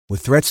With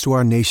threats to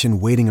our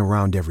nation waiting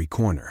around every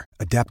corner,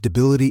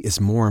 adaptability is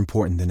more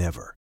important than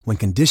ever. When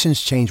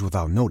conditions change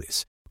without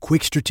notice,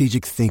 quick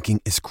strategic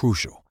thinking is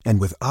crucial.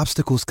 And with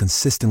obstacles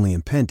consistently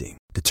impending,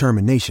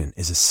 determination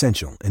is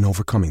essential in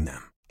overcoming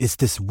them. It's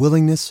this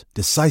willingness,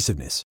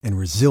 decisiveness, and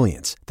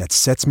resilience that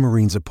sets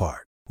Marines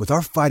apart. With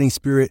our fighting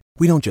spirit,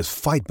 we don't just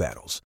fight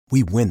battles,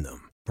 we win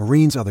them.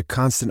 Marines are the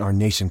constant our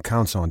nation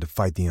counts on to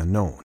fight the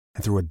unknown.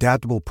 And through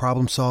adaptable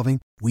problem solving,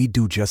 we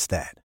do just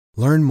that.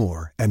 Learn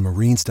more at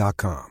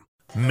marines.com.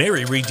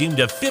 Mary redeemed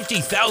a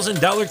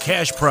 $50,000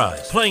 cash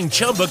prize playing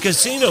Chumba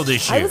Casino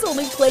this year. I was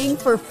only playing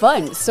for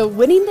fun, so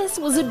winning this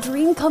was a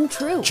dream come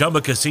true.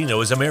 Chumba Casino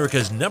is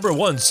America's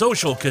 #1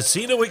 social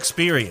casino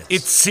experience.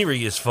 It's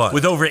serious fun.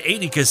 With over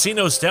 80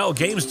 casino-style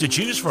games to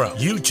choose from,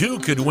 you too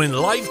could win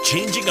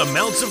life-changing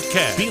amounts of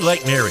cash. Be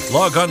like Mary.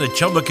 Log on to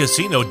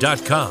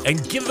ChumbaCasino.com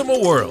and give them a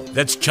whirl.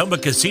 That's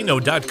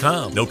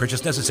ChumbaCasino.com. No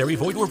purchase necessary.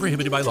 Void where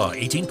prohibited by law.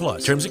 18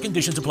 plus. Terms and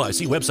conditions apply.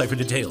 See website for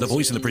details. The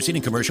voice in the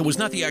preceding commercial was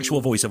not the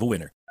actual voice of a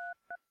winner.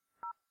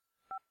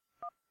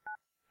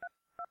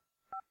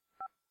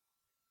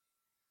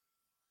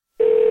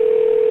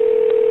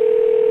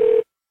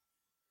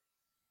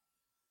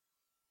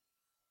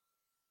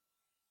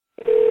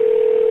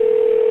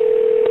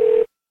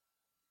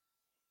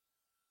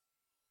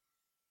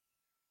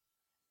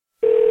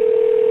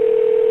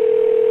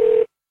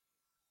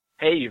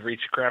 Hey, you've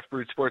reached the Craft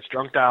Brewed Sports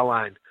Drunk Dial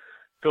line.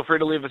 Feel free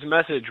to leave us a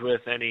message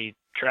with any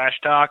trash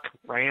talk,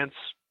 rants,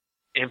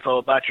 info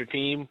about your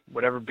team,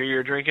 whatever beer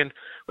you're drinking.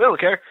 We don't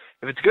care.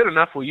 If it's good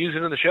enough, we'll use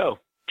it in the show.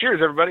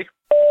 Cheers, everybody.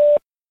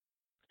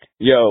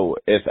 Yo,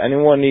 if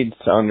anyone needs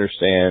to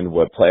understand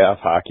what playoff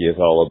hockey is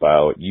all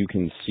about, you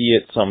can see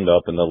it summed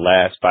up in the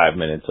last 5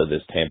 minutes of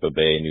this Tampa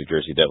Bay New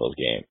Jersey Devils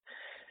game.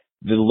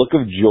 The look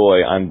of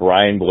joy on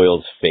Brian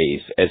Boyle's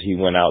face as he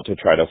went out to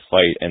try to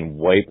fight and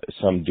wipe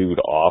some dude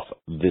off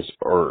this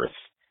earth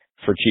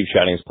for Chief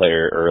Shoutings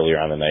player earlier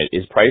on the night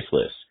is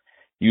priceless.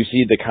 You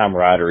see the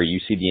camaraderie, you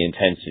see the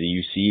intensity,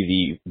 you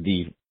see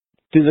the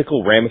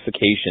physical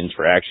ramifications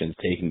for actions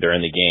taken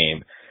during the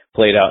game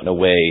played out in a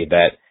way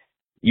that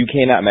you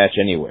cannot match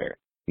anywhere.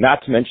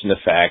 Not to mention the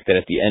fact that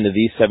at the end of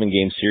these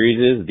 7-game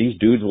series, these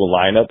dudes will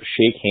line up,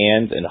 shake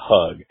hands, and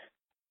hug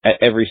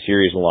at every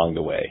series along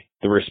the way.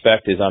 The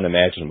respect is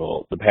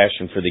unimaginable. The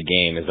passion for the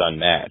game is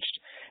unmatched.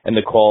 And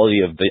the quality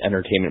of the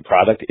entertainment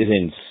product is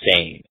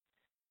insane.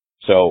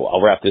 So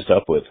I'll wrap this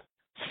up with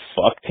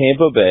fuck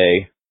Tampa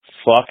Bay,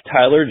 fuck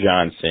Tyler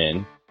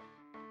Johnson,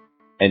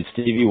 and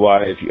Stevie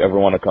Y, if you ever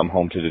want to come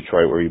home to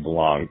Detroit where you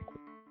belong,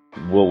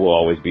 we'll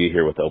always be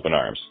here with open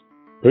arms.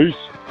 Peace.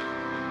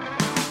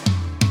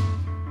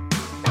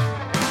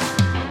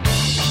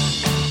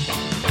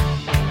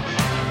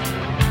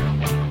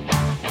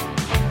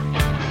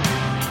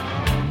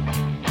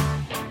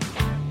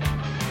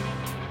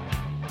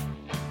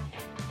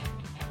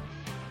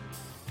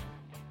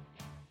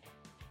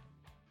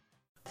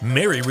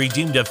 Mary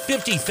redeemed a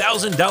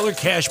 $50,000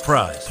 cash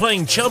prize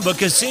playing Chumba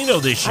Casino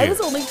this year. I was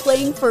only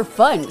playing for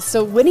fun,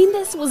 so winning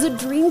this was a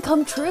dream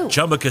come true.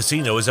 Chumba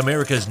Casino is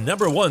America's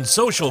 #1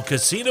 social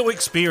casino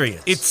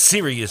experience. It's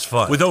serious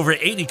fun. With over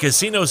 80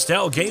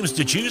 casino-style games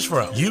to choose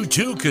from, you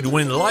too could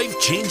win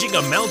life-changing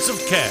amounts of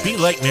cash. Be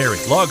like Mary.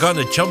 Log on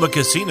to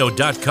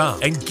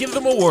ChumbaCasino.com and give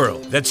them a whirl.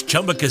 That's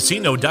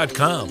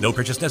ChumbaCasino.com. No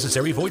purchase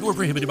necessary. Void where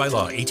prohibited by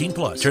law. 18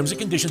 plus. Terms and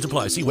conditions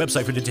apply. See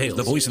website for details.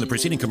 The voice in the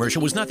preceding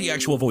commercial was not the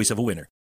actual voice of a winner.